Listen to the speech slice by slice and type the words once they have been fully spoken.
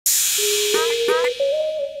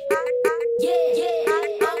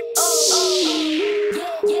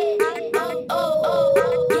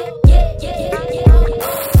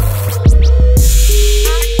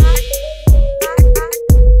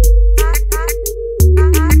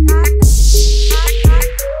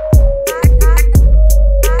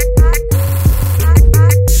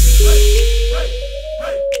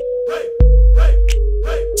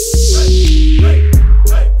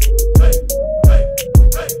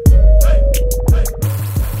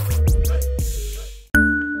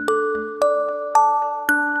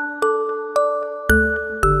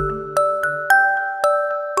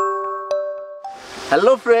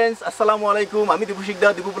Hello friends, আসসালামু আলাইকুম। আমি Dipu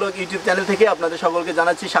Sikdar, Dipu blog YouTube channel থেকে আপনাদের সকলকে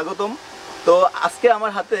জানাচ্ছি স্বাগতম। তো আজকে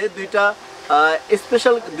আমার হাতে দুইটা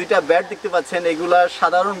স্পেশাল ব্যাট দেখতে পাচ্ছেন। এগুলা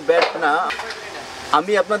সাধারণ ব্যাট না।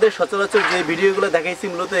 আমি আপনাদের সচরাচর যে ভিডিওগুলো দেখাইছি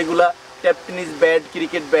মূলত এগুলা tape tennis bat,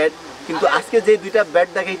 cricket bat, কিন্তু আজকে যে দুইটা ব্যাট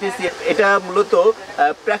দেখাইতেছি এটা মূলত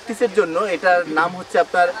প্র্যাকটিসের জন্য। এটার নাম হচ্ছে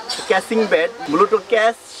আপনার ক্যাচিং ব্যাট। মূলত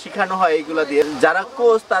ক্যাচ শেখানো হয় এইগুলা দিয়ে। যারা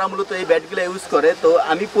কোচ তারা মূলত এই ব্যাটগুলো ইউজ করে। তো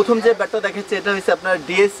আমি প্রথম যে ব্যাটটা দেখাচ্ছি এটা হচ্ছে আপনার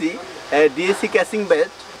ডিএসসি ক্যাচিং ব্যাট।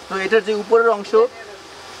 তো এটার যে উপরের অংশ,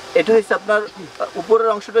 এটা হচ্ছে আপনার উপরের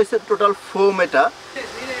অংশটা হচ্ছে টোটাল ফোম।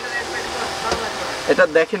 এটা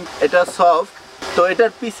দেখেন, এটা সফট। তো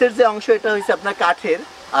এটার পিসের যে অংশ এটা হচ্ছে আপনার কাঠের,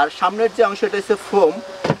 আর সামনের যে অংশ এটা হচ্ছে ফোম।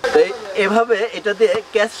 তো এভাবে এটা দিয়ে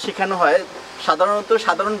ক্যাচ শেখানো হয়।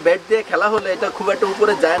 সাধারণ ব্যাট দিয়ে খেলা হলে এটা খুব একটা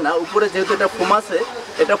উপরে যায় না। উপরে যেহেতু এটা ফোম আছে,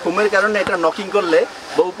 এটা ফোমের কারণে এটা নকিং করলে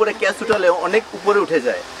বা উপরে ক্যাচ উঠালে অনেক উপরে উঠে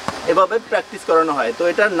যায়। এভাবে প্র্যাকটিস করানো হয়। তো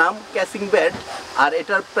এটার নাম ক্যাচিং ব্যাট, আর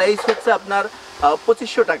এটার প্রাইস হচ্ছে আপনার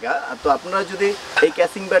 2500 টাকা। তো আপনারা যদি এই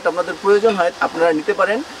ক্যাচিং ব্যাট আপনাদের প্রয়োজন হয় আপনারা নিতে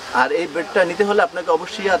পারেন। আর এই ব্যাটটা নিতে হলে আপনাকে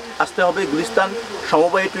অবশ্যই আসতে হবে গুলিস্তান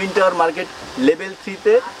সমবায় টুইন টাওয়ার মার্কেট লেভেল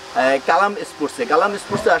 3-তে কালাম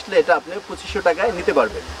স্পোর্টসে আসলে এটা আপনি 2500 টাকায় নিতে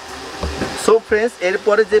পারবেন। সো ফ্রেন্ডস,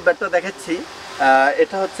 এরপরে যে ব্যাটটা দেখাচ্ছি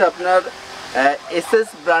এটা হচ্ছে আপনার এসএস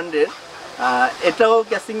ব্র্যান্ডের। এটাও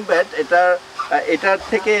ক্যাচিং ব্যাট। এটার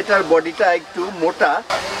থেকে এটার বডিটা একটু মোটা।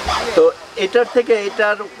 তো এটার থেকে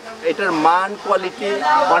এটার মান কোয়ালিটি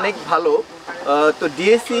অনেক ভালো। তো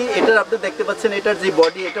ডিএসসি এটার আপনি দেখতে পাচ্ছেন, এটার যে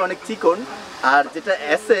বডি এটা অনেক চিকন, আর যেটা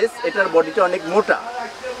এসএস এটার বডিটা অনেক মোটা।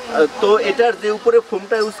 তো এটার যে উপরে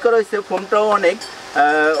ফোমটা ইউজ করা হয়েছে ফোমটাও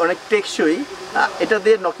অনেক টেকসই। এটা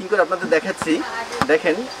দিয়ে নকিং করে আপনাদের দেখাচ্ছি।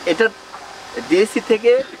 দেখেন, এটার ডিএসসি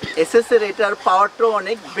থেকে এসএস এর এটার পাওয়ারটাও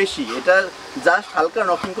অনেক বেশি। এটা জাস্ট হালকা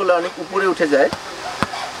নকিং করলে অনেক উপরে উঠে যায়।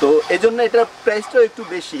 তো এই জন্য এটার প্রাইসটাও একটু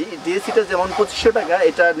বেশি। ডিএসসিটা যেমন 2500 টাকা,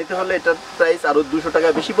 এটা নিতে হলে এটার প্রাইস আরও 200 টাকা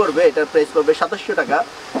বেশি পড়বে। এটার প্রাইস পড়বে 2700 টাকা।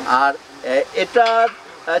 আর এটার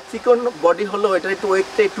চিকন বডি হলো এটার একটু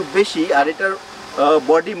ওয়েটটা একটু বেশি, আর এটার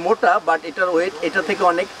বডি মোটা, বাট এটার ওয়েট এটা থেকে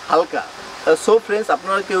অনেক হালকা। সো ফ্রেন্ডস,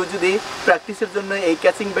 আপনারা কেউ যদি প্র্যাকটিসের জন্য এই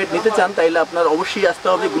ক্যাচিং ব্যাট নিতে চান তাহলে আপনার অবশ্যই আসতে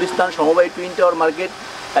হবে গুলিস্তান সমবায় টুইন টাওয়ার মার্কেট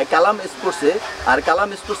কালাম স্পোর্টসে। আর কালাম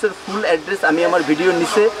স্পোর্টসের ফুল অ্যাড্রেস আমি আমার ভিডিওর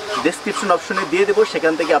নিচে ডেসক্রিপশন অপশনে দিয়ে দেবো,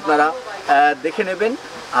 সেখান থেকে আপনারা দেখে নেবেন।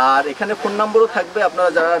 আর এখানে ফোন নম্বরও থাকবে। আপনারা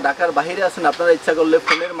যারা ঢাকার বাইরে আছেন আপনারা ইচ্ছা করলে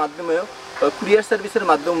ফোনের মাধ্যমেও কুরিয়ার সার্ভিসের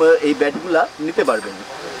মাধ্যমে এই ব্যাটগুলা নিতে পারবেন।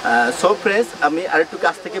 সো ফ্রেন্ডস, আমি আরেকটু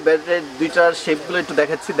কাছ থেকে ব্যাটের দুইটার শেপগুলো একটু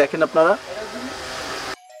দেখাচ্ছি। দেখেন আপনারা,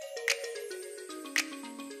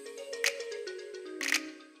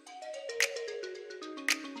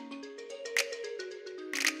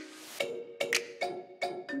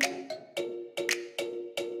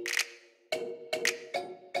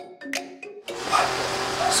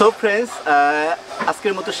 সো ফ্রেন্ডস,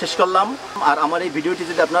 আজকের মতো শেষ করলাম। আর আমার এই ভিডিওটি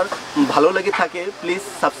যদি আপনার ভালো লেগে থাকে প্লিজ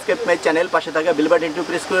সাবস্ক্রাইব মাই চ্যানেল, পাশে থাকা বেল বাটনটি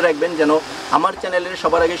প্রেস করে রাখবেন যেন আমার চ্যানেলের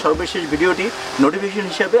সবার আগে সর্বশেষ ভিডিওটি নোটিফিকেশন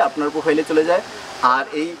হিসেবে আপনার প্রোফাইলে চলে যায়। আর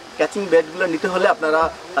এই ক্যাচিং ব্যাটগুলো নিতে হলে আপনারা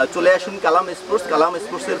চলে আসুন কালাম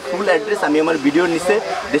স্পোর্টসের ফুল অ্যাড্রেস আমি আমার ভিডিওর নিচে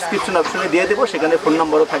ডেসক্রিপশন অপশনে দিয়ে দেবো, সেখানে ফোন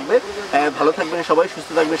নম্বরও থাকবে। ভালো থাকবেন সবাই, সুস্থ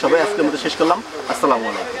থাকবেন সবাই। আজকের মতো শেষ করলাম। আসসালামু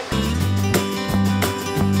আলাইকুম।